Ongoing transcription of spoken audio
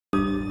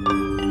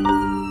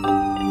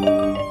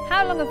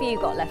have you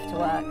got left to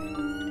work?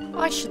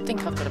 I should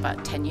think I've got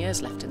about 10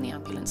 years left in the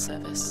ambulance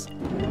service.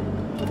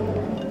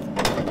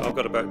 I've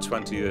got about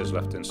 20 years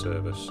left in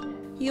service.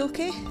 You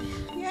okay?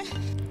 Yeah.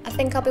 I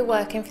think I'll be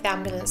working for the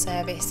ambulance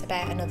service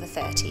about another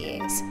 30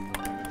 years.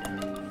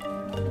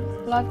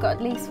 Well, I've got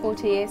at least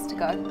 40 years to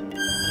go.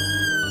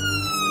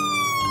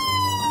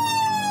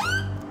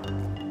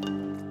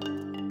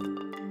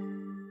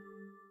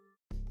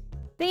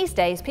 These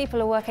days,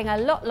 people are working a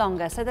lot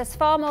longer, so there's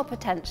far more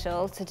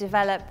potential to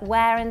develop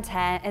wear and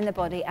tear in the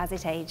body as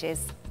it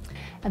ages.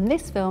 And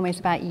this film is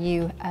about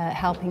you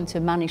helping to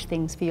manage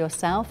things for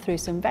yourself through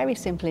some very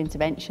simple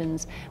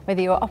interventions,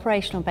 whether you're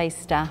operational based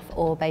staff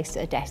or based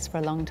at a desk for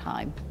a long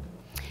time.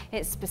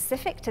 It's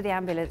specific to the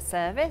ambulance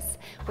service,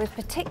 with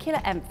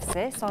particular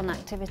emphasis on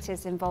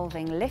activities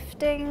involving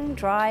lifting,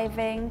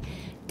 driving,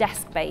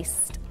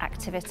 desk-based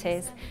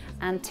activities,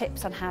 and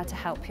tips on how to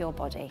help your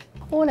body.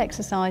 All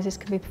exercises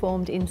can be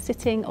performed in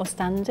sitting or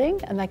standing,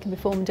 and they can be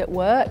performed at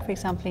work, for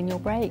example in your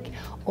break,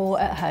 or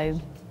at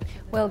home.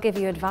 We'll give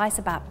you advice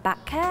about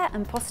back care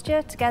and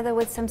posture, together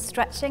with some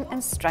stretching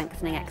and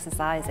strengthening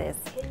exercises.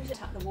 Hinge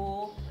at the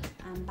wall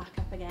and back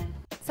up again.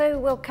 So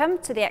we'll come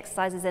to the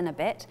exercises in a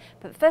bit,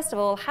 but first of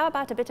all, how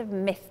about a bit of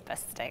myth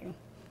busting?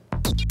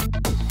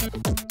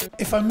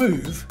 If I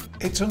move,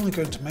 it's only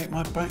going to make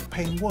my back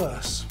pain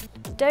worse.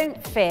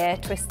 Don't fear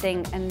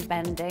twisting and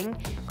bending.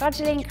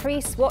 Gradually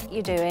increase what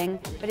you're doing,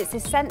 but it's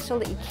essential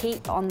that you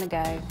keep on the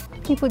go.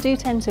 People do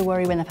tend to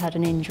worry when they've had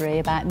an injury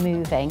about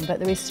moving, but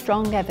there is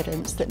strong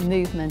evidence that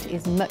movement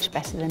is much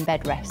better than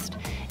bed rest.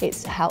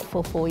 It's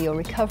helpful for your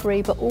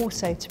recovery, but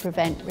also to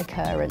prevent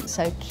recurrence,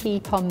 so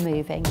keep on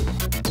moving.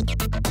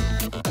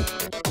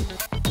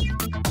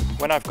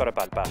 When I've got a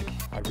bad back,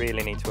 I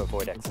really need to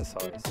avoid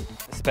exercise,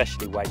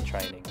 especially weight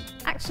training.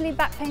 Actually,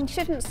 back pain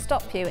shouldn't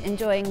stop you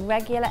enjoying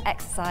regular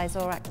exercise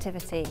or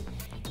activity.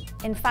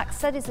 In fact,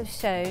 studies have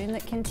shown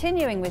that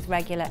continuing with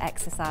regular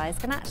exercise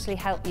can actually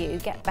help you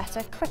get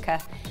better quicker,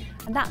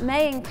 and that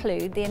may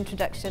include the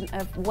introduction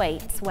of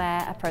weights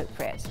where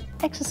appropriate.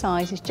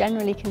 Exercise is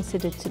generally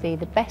considered to be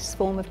the best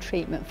form of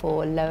treatment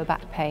for lower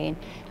back pain,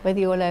 whether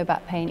your lower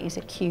back pain is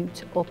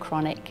acute or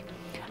chronic.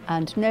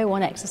 And no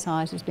one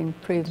exercise has been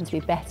proven to be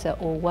better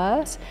or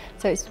worse,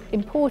 so it's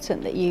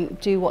important that you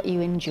do what you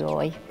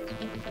enjoy.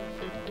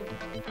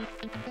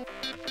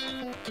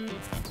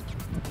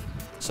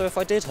 So if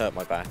I did hurt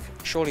my back,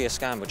 surely a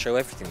scan would show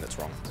everything that's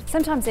wrong.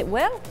 Sometimes it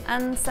will,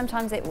 and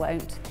sometimes it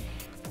won't.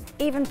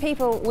 Even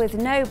people with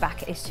no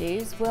back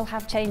issues will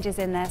have changes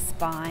in their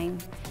spine.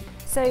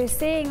 So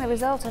seeing the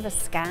result of a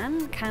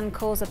scan can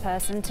cause a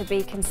person to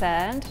be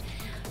concerned,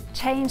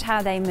 change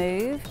how they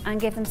move, and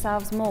give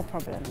themselves more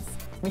problems.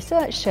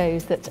 Research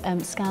shows that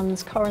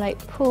scans correlate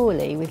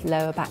poorly with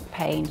lower back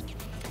pain.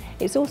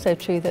 It's also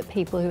true that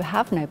people who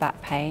have no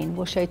back pain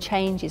will show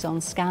changes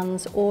on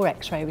scans or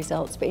X-ray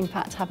results, but in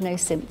fact have no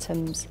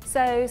symptoms.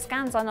 So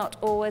scans are not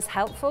always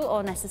helpful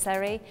or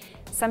necessary.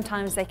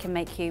 Sometimes they can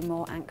make you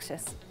more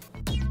anxious.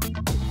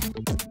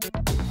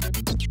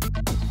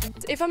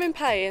 If I'm in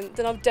pain,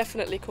 then I've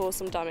definitely caused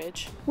some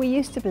damage. We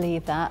used to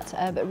believe that,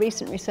 but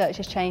recent research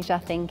has changed our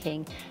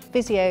thinking.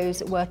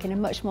 Physios work in a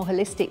much more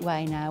holistic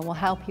way now, will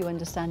help you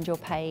understand your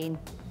pain.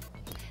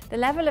 The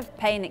level of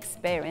pain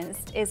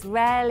experienced is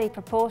rarely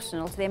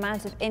proportional to the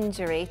amount of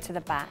injury to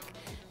the back.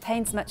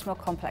 Pain's much more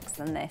complex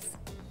than this.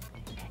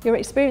 Your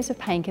experience of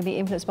pain can be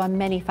influenced by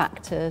many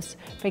factors.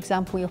 For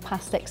example, your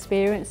past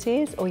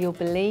experiences or your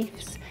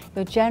beliefs,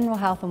 your general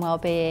health and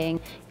well-being,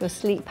 your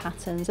sleep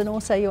patterns, and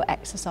also your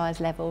exercise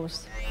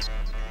levels.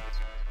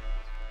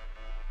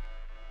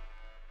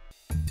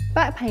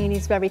 Back pain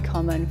is very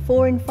common.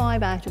 4 in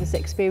 5 out of us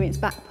experience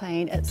back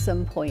pain at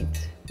some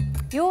point.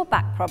 Your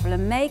back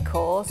problem may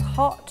cause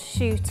hot,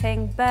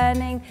 shooting,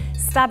 burning,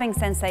 stabbing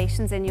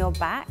sensations in your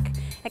back,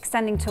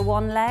 extending to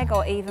one leg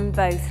or even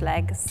both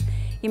legs.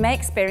 You may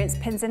experience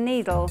pins and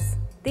needles.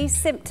 These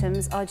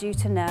symptoms are due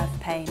to nerve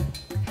pain.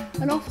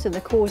 And often the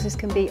causes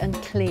can be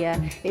unclear.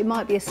 It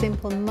might be a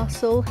simple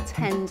muscle,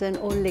 tendon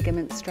or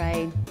ligament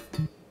strain.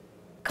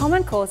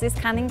 Common causes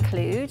can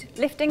include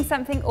lifting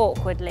something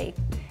awkwardly,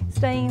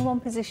 staying in one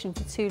position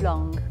for too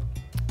long,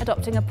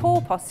 adopting a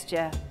poor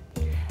posture,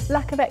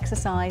 lack of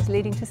exercise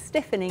leading to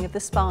stiffening of the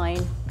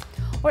spine,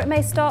 or it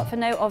may start for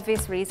no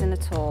obvious reason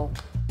at all.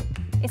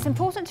 It's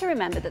important to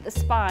remember that the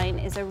spine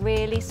is a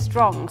really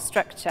strong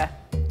structure.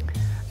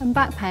 And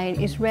back pain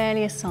is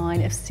rarely a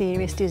sign of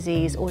serious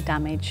disease or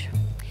damage.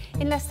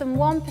 In less than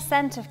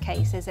 1% of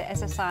cases, it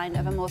is a sign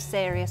of a more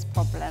serious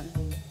problem.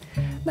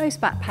 Most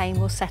back pain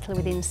will settle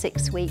within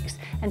 6 weeks,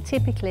 and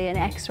typically an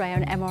X-ray or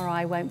an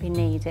MRI won't be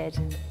needed.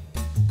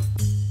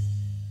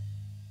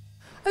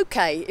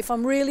 Okay, if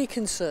I'm really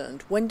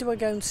concerned, when do I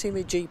go and see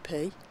my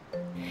GP?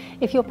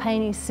 If your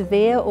pain is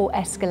severe or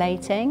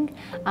escalating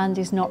and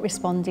is not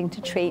responding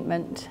to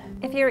treatment.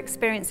 If you're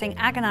experiencing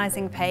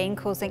agonising pain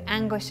causing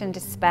anguish and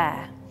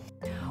despair.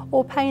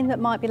 Or pain that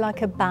might be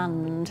like a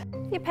band.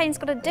 Your pain's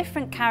got a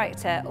different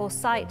character or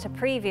site to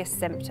previous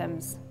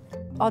symptoms.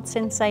 Odd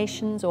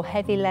sensations or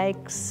heavy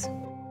legs.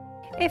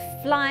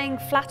 If lying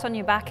flat on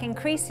your back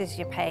increases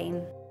your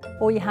pain.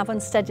 Or you have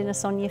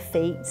unsteadiness on your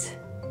feet.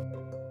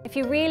 If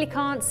you really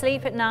can't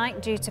sleep at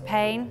night due to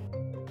pain.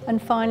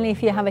 And finally,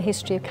 if you have a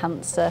history of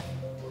cancer.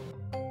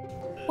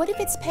 What if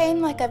it's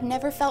pain like I've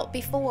never felt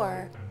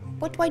before?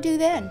 What do I do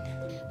then?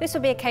 This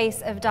will be a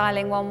case of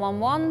dialing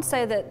 111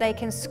 so that they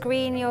can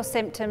screen your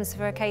symptoms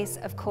for a case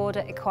of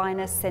cauda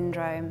equina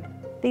syndrome.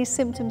 These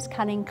symptoms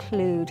can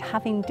include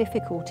having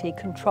difficulty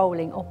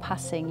controlling or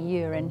passing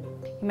urine.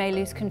 You may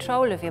lose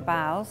control of your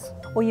bowels.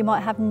 Or you might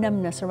have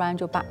numbness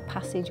around your back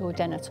passage or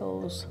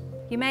genitals.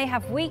 You may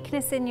have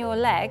weakness in your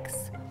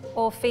legs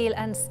or feel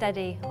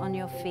unsteady on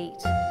your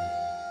feet.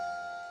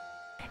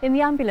 In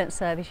the ambulance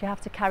service, you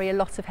have to carry a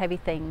lot of heavy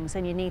things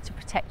and you need to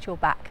protect your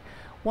back.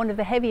 One of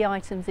the heavy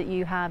items that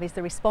you have is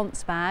the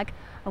response bag,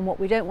 and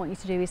what we don't want you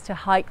to do is to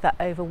hike that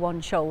over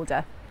one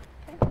shoulder.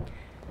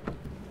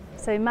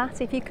 So Matt,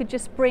 if you could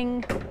just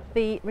bring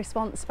the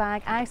response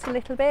bag out a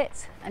little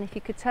bit, and if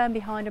you could turn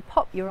behind and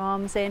pop your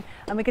arms in,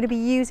 and we're going to be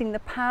using the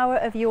power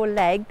of your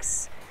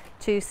legs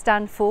to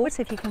stand forward.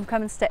 So if you can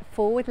come and step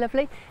forward,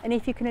 lovely. And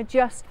if you can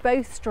adjust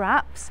both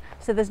straps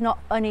so there's not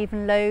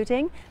uneven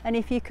loading, and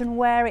if you can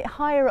wear it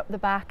higher up the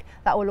back,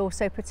 that will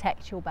also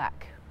protect your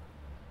back.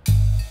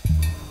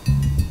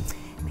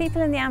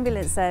 People in the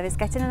ambulance service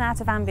get in and out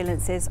of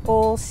ambulances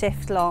all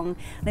shift long,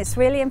 and it's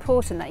really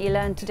important that you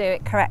learn to do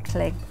it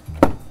correctly.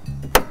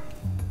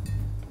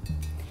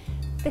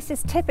 This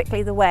is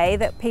typically the way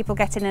that people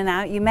get in and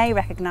out. You may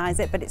recognise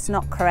it, but it's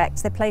not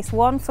correct. They place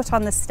one foot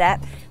on the step,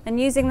 and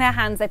using their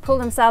hands they pull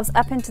themselves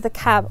up into the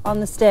cab on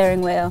the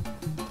steering wheel,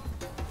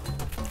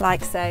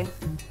 like so.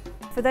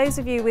 For those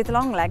of you with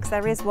long legs,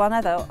 there is one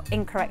other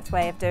incorrect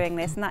way of doing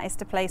this, and that is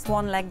to place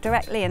one leg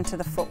directly into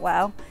the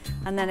footwell,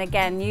 and then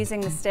again,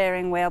 using the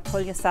steering wheel,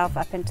 pull yourself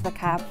up into the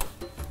cab.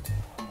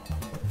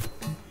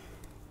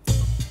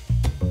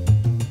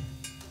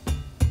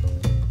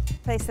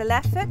 Place the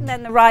left foot and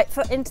then the right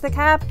foot into the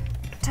cab,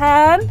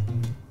 turn,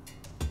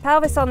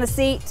 pelvis on the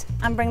seat,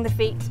 and bring the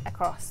feet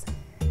across.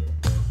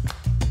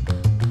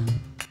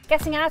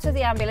 Getting out of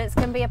the ambulance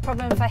can be a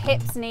problem for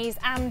hips, knees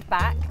and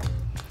back.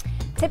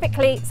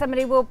 Typically,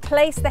 somebody will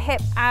place the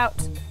hip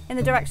out in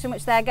the direction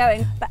which they're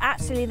going, but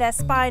actually their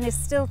spine is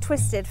still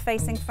twisted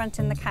facing front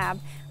in the cab.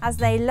 As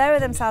they lower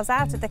themselves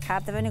out of the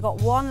cab, they've only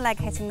got one leg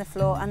hitting the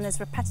floor and there's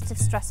repetitive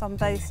stress on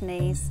both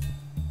knees.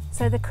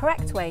 So the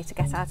correct way to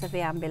get out of the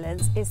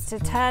ambulance is to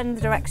turn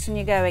the direction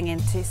you're going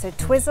into. So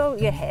twizzle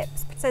your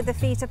hips, so the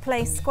feet are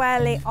placed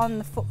squarely on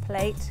the foot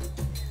plate,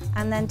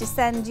 and then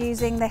descend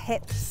using the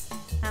hips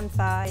and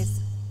thighs.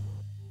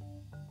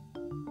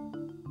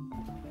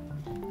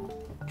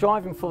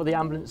 Driving for the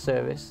ambulance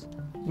service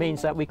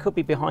means that we could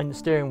be behind the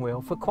steering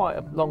wheel for quite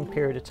a long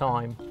period of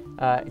time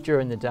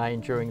during the day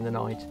and during the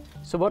night.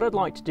 So what I'd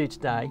like to do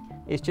today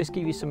is just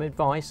give you some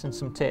advice and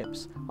some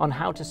tips on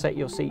how to set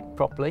your seat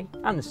properly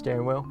and the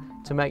steering wheel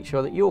to make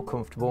sure that you're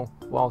comfortable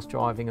whilst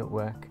driving at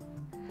work.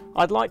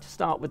 I'd like to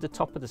start with the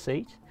top of the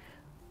seat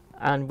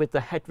and with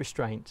the head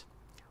restraint.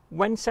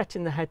 When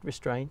setting the head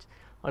restraint,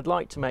 I'd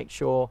like to make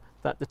sure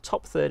that the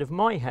top third of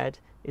my head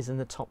is in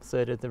the top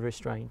third of the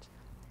restraint.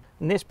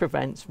 And this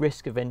prevents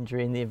risk of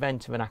injury in the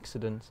event of an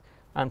accident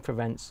and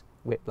prevents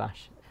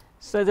whiplash.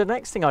 So the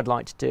next thing I'd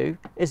like to do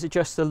is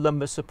adjust the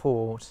lumbar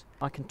support.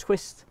 I can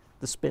twist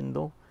the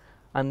spindle,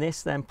 and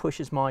this then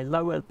pushes my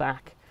lower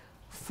back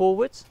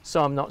forwards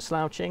so I'm not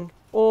slouching,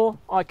 or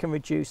I can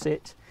reduce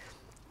it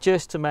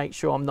just to make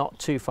sure I'm not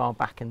too far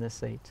back in the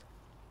seat.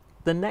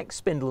 The next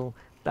spindle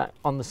that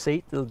on the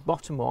seat, the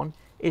bottom one,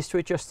 is to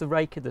adjust the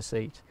rake of the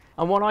seat.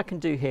 And what I can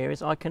do here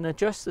is I can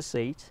adjust the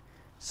seat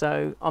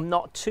so I'm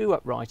not too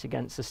upright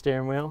against the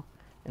steering wheel,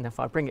 and if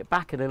I bring it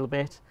back a little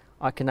bit,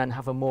 I can then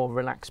have a more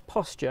relaxed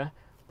posture,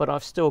 but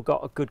I've still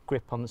got a good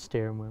grip on the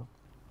steering wheel.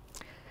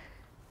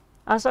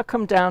 As I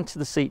come down to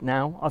the seat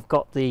now, I've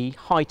got the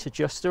height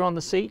adjuster on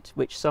the seat,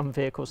 which some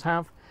vehicles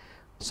have,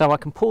 so I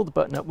can pull the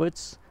button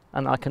upwards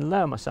and I can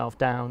lower myself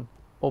down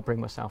or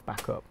bring myself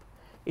back up.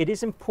 It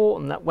is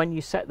important that when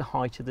you set the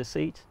height of the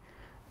seat,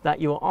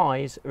 that your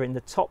eyes are in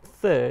the top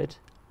third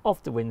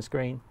of the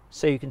windscreen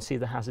so you can see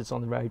the hazards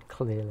on the road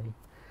clearly.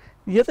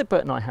 The other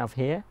button I have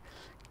here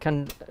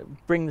can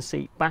bring the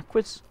seat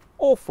backwards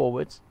or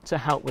forwards to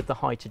help with the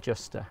height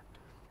adjuster.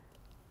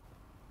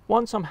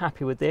 Once I'm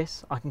happy with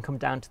this, I can come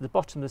down to the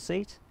bottom of the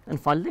seat, and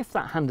if I lift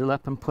that handle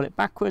up and pull it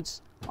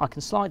backwards, I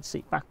can slide the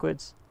seat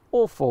backwards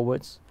or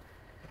forwards.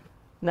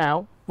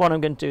 Now what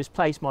I'm going to do is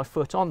place my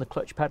foot on the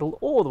clutch pedal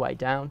all the way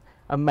down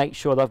and make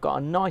sure that I've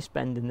got a nice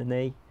bend in the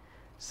knee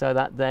so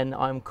that then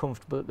I'm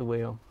comfortable at the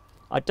wheel.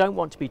 I don't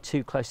want to be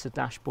too close to the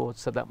dashboard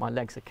so that my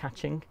legs are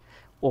catching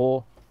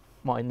or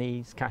my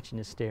knees catching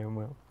the steering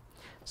wheel.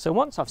 So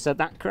once I've said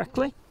that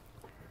correctly,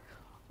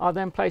 I'll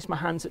then place my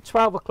hands at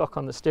 12 o'clock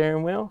on the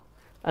steering wheel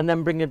and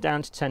then bring them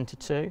down to 10 to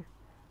 2.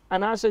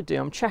 And as I do,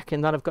 I'm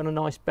checking that I've got a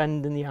nice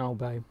bend in the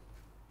elbow.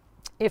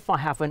 If I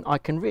haven't, I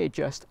can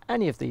readjust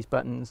any of these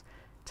buttons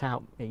to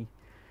help me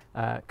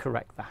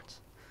correct that.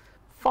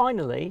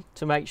 Finally,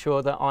 to make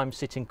sure that I'm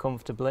sitting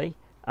comfortably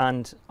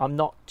and I'm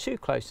not too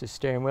close to the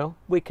steering wheel,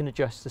 we can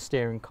adjust the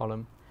steering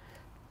column.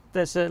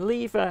 There's a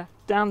lever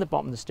down the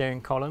bottom of the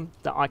steering column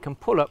that I can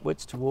pull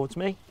upwards towards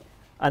me,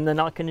 and then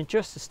I can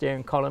adjust the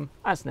steering column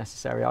as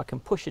necessary. I can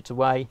push it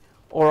away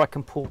or I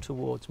can pull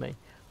towards me.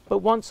 But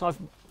once I've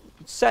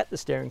set the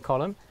steering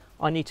column,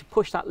 I need to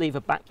push that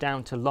lever back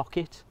down to lock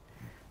it,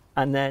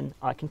 and then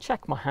I can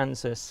check my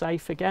hands are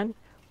safe again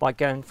by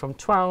going from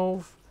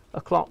 12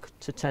 o'clock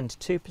to 10 to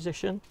 2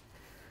 position,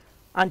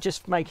 and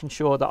just making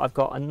sure that I've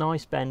got a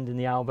nice bend in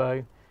the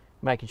elbow,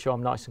 making sure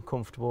I'm nice and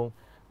comfortable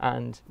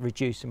and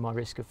reducing my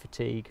risk of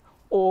fatigue,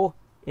 or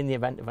in the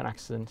event of an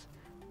accident,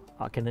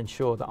 I can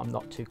ensure that I'm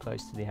not too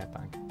close to the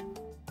airbag.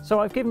 So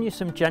I've given you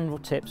some general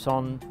tips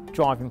on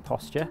driving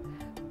posture,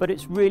 but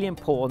it's really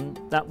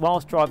important that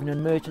whilst driving in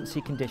emergency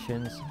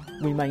conditions,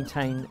 we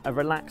maintain a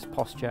relaxed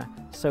posture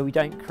so we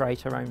don't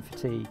create our own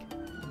fatigue.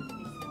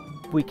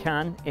 We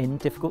can, in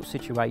difficult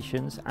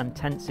situations and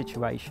tense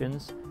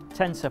situations,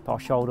 tense up our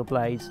shoulder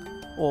blades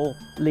or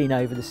lean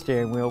over the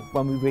steering wheel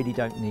when we really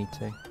don't need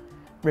to.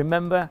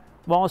 Remember,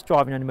 whilst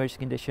driving in emergency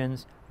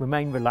conditions,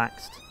 remain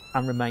relaxed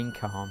and remain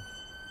calm.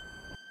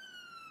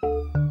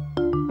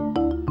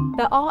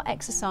 There are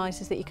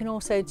exercises that you can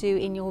also do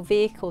in your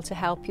vehicle to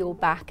help your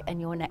back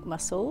and your neck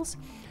muscles.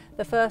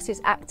 The first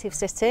is active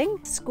sitting,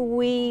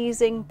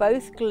 squeezing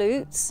both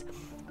glutes,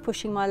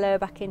 pushing my lower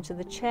back into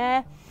the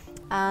chair,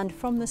 and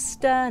from the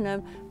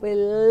sternum we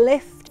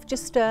lift your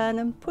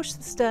sternum, push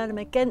the sternum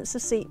against the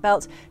seat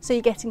belt so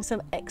you're getting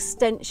some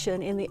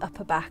extension in the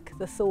upper back,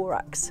 the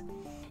thorax.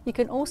 You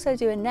can also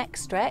do a neck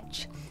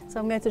stretch, so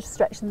I'm going to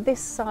stretch this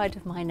side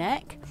of my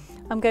neck.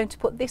 I'm going to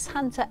put this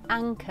hand to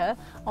anchor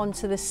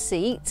onto the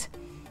seat,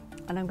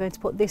 and I'm going to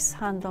put this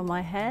hand on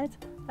my head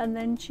and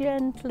then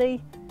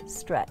gently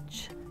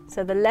stretch.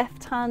 So the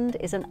left hand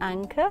is an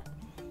anchor,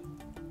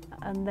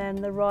 and then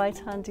the right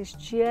hand is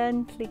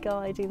gently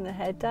guiding the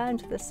head down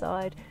to the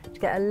side to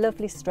get a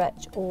lovely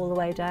stretch all the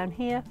way down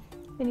here,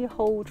 and you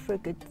hold for a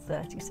good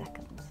 30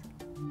 seconds.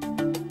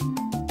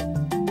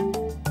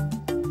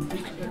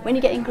 When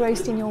you get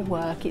engrossed in your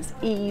work, it's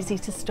easy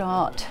to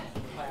start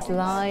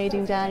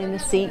sliding down in the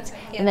seat,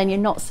 and then you're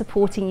not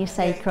supporting your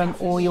sacrum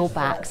or your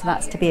back, so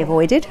that's to be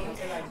avoided.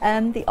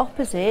 The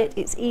opposite,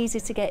 it's easy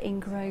to get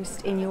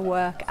engrossed in your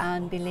work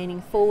and be leaning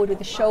forward with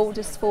the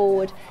shoulders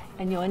forward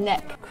and your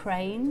neck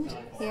craned.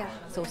 Yeah,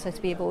 it's also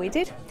to be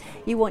avoided.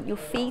 You want your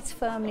feet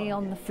firmly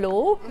on the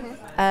floor,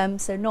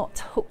 so not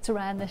hooked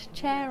around the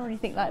chair or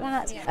anything like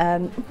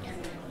that.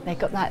 They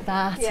got like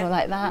that or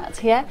like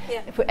that, yeah?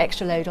 Put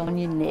extra load on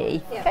your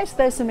knee. Okay, so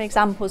there's some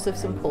examples of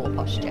some poor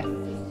posture.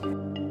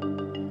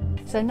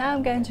 So now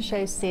I'm going to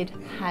show Sid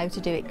how to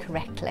do it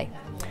correctly.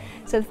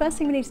 So the first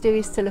thing we need to do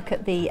is to look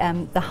at the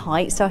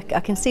height. So I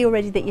can see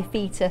already that your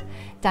feet are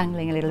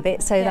dangling a little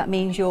bit, so that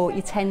means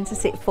you tend to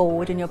sit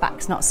forward and your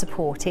back's not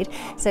supported.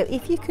 So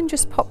if you can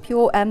just pop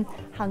your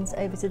hands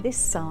over to this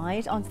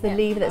side onto the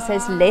lever that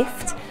says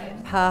lift.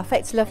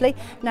 Perfect, lovely.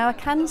 Now I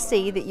can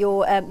see that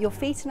your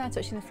feet are now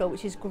touching the floor,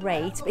 which is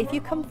great. But if you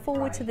come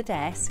forward to the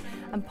desk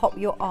and pop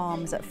your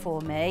arms up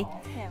for me,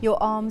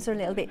 your arms are a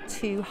little bit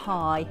too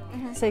high.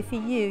 So for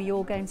you,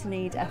 you're going to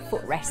need a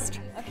footrest.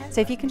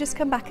 So if you can just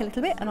come back a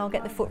little bit and I'll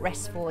get the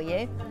footrest for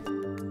you.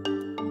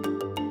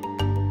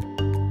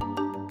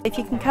 If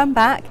you can come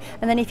back,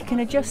 and then if you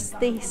can adjust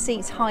the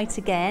seat's height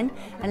again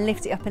and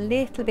lift it up a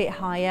little bit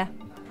higher.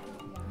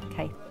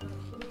 Okay.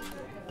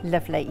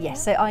 Lovely,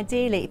 yes, so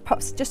ideally it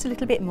pops just a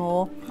little bit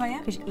more. Oh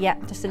yeah? Yeah,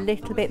 just a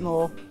little bit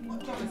more.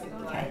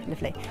 Okay,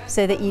 lovely.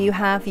 So that you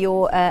have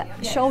your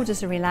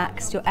shoulders are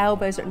relaxed, your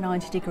elbows are at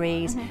 90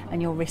 degrees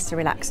and your wrists are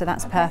relaxed, so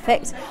that's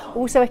perfect.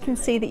 Also I can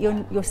see that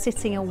you're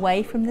sitting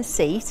away from the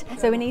seat,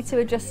 so we need to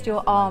adjust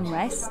your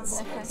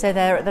armrests so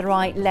they're at the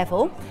right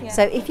level.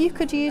 So if you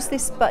could use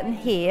this button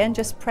here and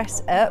just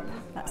press up,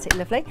 that's it,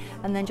 lovely,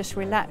 and then just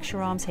relax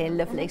your arms here,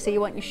 lovely. So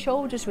you want your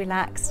shoulders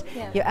relaxed,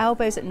 your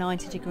elbows at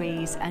 90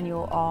 degrees and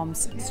your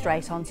arms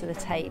straight onto the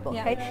table,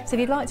 okay? So if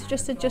you'd like to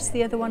just adjust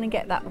the other one and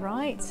get that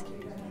right.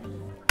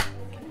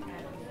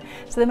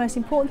 So the most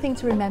important thing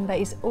to remember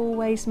is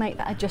always make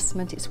that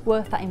adjustment. It's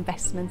worth that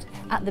investment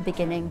at the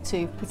beginning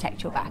to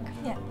protect your back.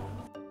 Yeah.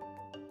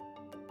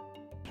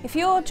 If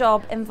your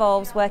job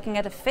involves working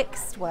at a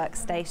fixed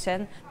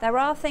workstation, there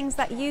are things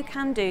that you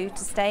can do to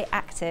stay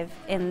active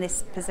in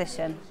this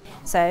position.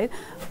 So,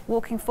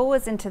 walking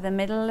forwards into the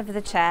middle of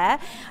the chair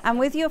and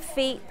with your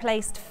feet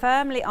placed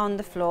firmly on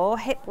the floor,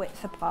 hip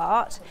width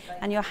apart,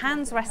 and your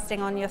hands resting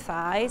on your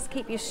thighs,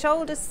 keep your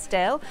shoulders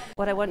still.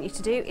 What I want you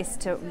to do is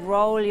to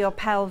roll your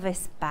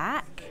pelvis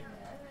back.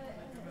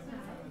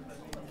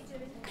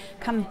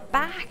 Come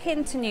back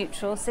into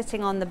neutral,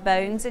 sitting on the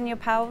bones in your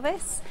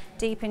pelvis,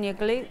 deepen your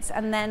glutes,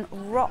 and then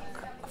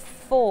rock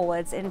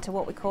forwards into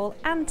what we call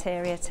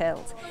anterior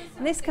tilt.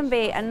 And this can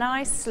be a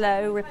nice,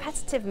 slow,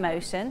 repetitive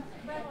motion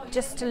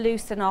just to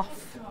loosen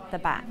off the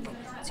back.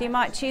 So you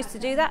might choose to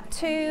do that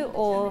 2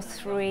 or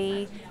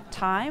 3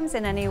 times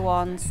in any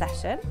one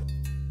session.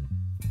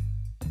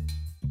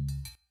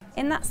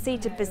 In that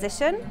seated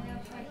position,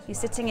 you're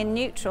sitting in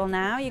neutral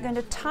now, you're going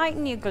to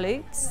tighten your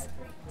glutes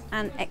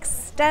and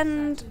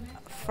extend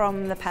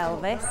from the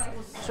pelvis,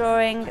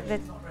 drawing the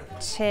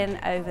chin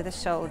over the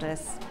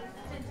shoulders.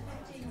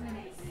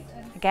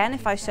 Again,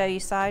 if I show you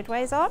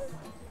sideways on.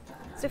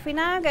 So if we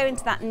now go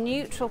into that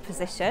neutral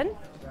position,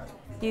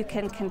 you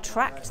can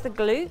contract the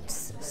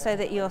glutes so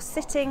that you're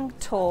sitting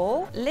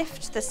tall,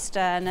 lift the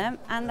sternum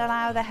and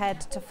allow the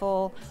head to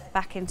fall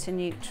back into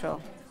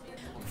neutral.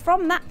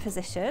 From that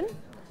position,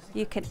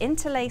 you can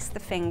interlace the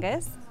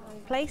fingers,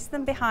 place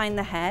them behind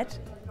the head,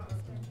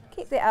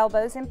 keep the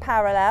elbows in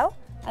parallel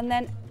and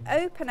then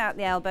open out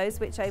the elbows,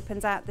 which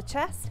opens out the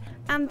chest,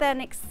 and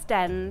then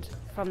extend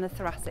from the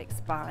thoracic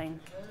spine.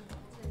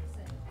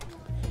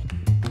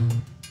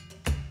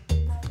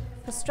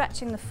 For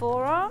stretching the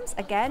forearms,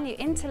 again, you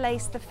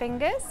interlace the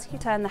fingers, you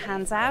turn the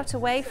hands out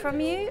away from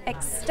you,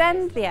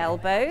 extend the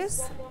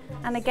elbows,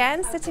 and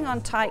again, sitting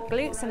on tight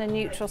glutes and a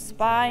neutral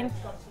spine,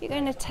 you're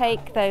going to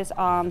take those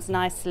arms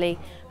nicely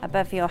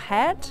above your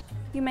head.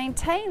 You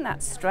maintain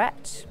that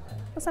stretch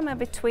for somewhere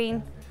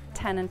between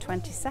 10 and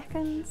 20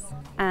 seconds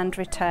and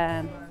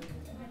return.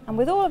 And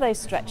with all of those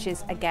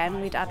stretches,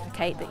 again, we'd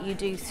advocate that you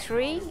do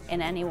 3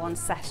 in any one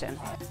session.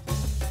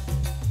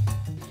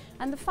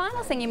 And the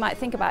final thing you might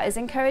think about is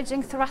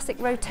encouraging thoracic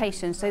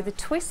rotation, so the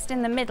twist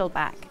in the middle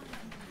back.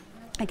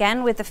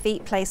 Again, with the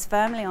feet placed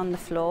firmly on the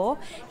floor,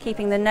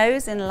 keeping the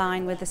nose in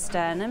line with the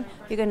sternum,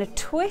 you're going to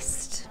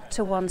twist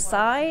to one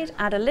side,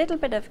 add a little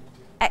bit of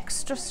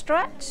extra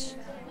stretch,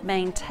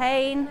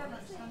 maintain,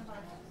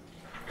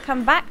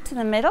 come back to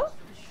the middle,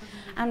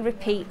 and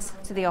repeat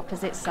to the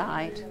opposite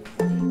side.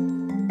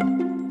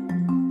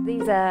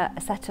 These are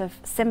a set of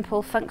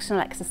simple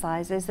functional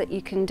exercises that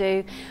you can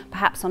do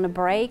perhaps on a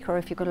break or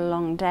if you've got a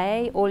long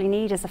day. All you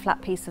need is a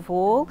flat piece of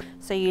wall.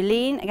 So you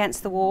lean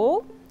against the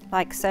wall,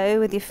 like so,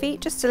 with your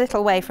feet just a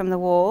little away from the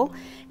wall.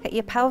 Get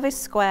your pelvis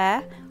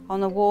square on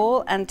the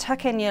wall and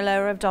tuck in your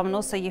lower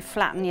abdominals so you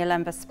flatten your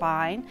lumbar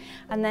spine.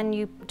 And then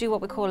you do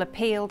what we call a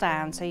peel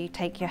down. So you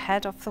take your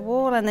head off the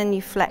wall and then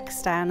you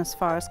flex down as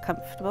far as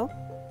comfortable.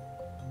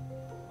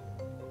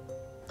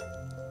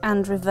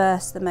 And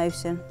reverse the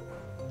motion.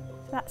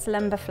 So that's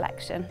lumbar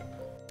flexion.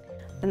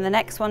 And the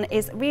next one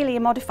is really a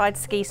modified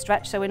ski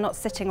stretch, so we're not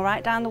sitting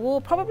right down the wall,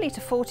 probably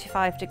to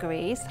 45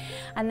 degrees.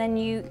 And then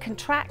you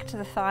contract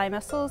the thigh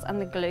muscles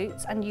and the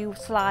glutes and you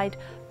slide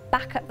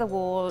back up the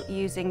wall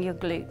using your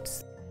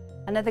glutes.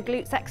 Another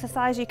glutes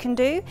exercise you can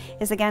do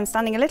is, again,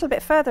 standing a little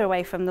bit further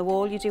away from the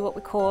wall, you do what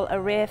we call a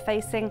rear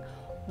facing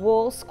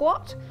wall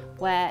squat,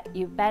 where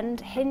you bend,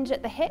 hinge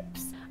at the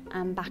hips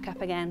and back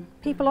up again.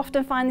 People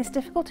often find this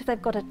difficult if they've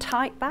got a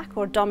tight back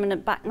or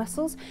dominant back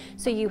muscles.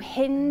 So you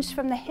hinge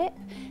from the hip,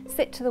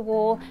 sit to the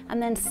wall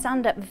and then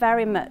stand up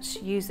very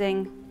much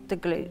using the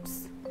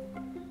glutes.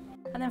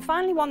 And then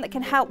finally, one that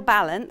can help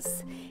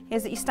balance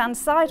is that you stand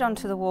side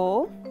onto the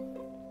wall.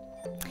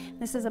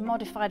 This is a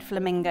modified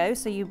flamingo,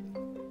 so you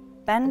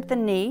bend the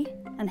knee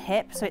and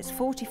hip so it's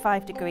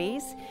 45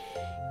 degrees.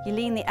 You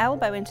lean the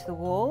elbow into the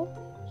wall.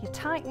 You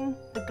tighten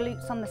the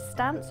glutes on the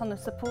stance on the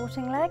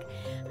supporting leg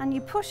and you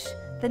push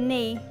the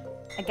knee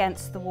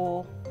against the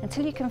wall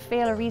until you can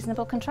feel a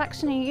reasonable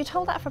contraction. And you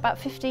hold that for about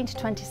 15 to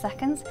 20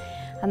 seconds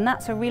and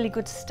that's a really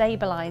good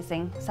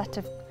stabilising set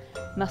of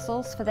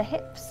muscles for the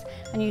hips,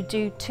 and you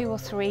do 2 or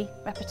 3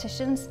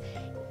 repetitions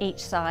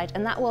each side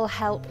and that will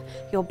help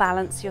your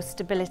balance, your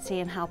stability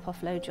and help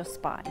offload your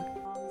spine.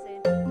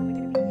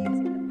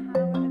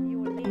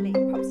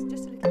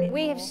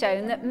 We have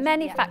shown that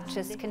many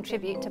factors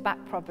contribute to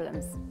back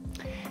problems.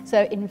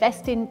 So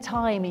invest in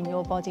time in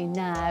your body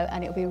now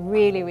and it'll be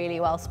really, really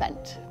well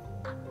spent.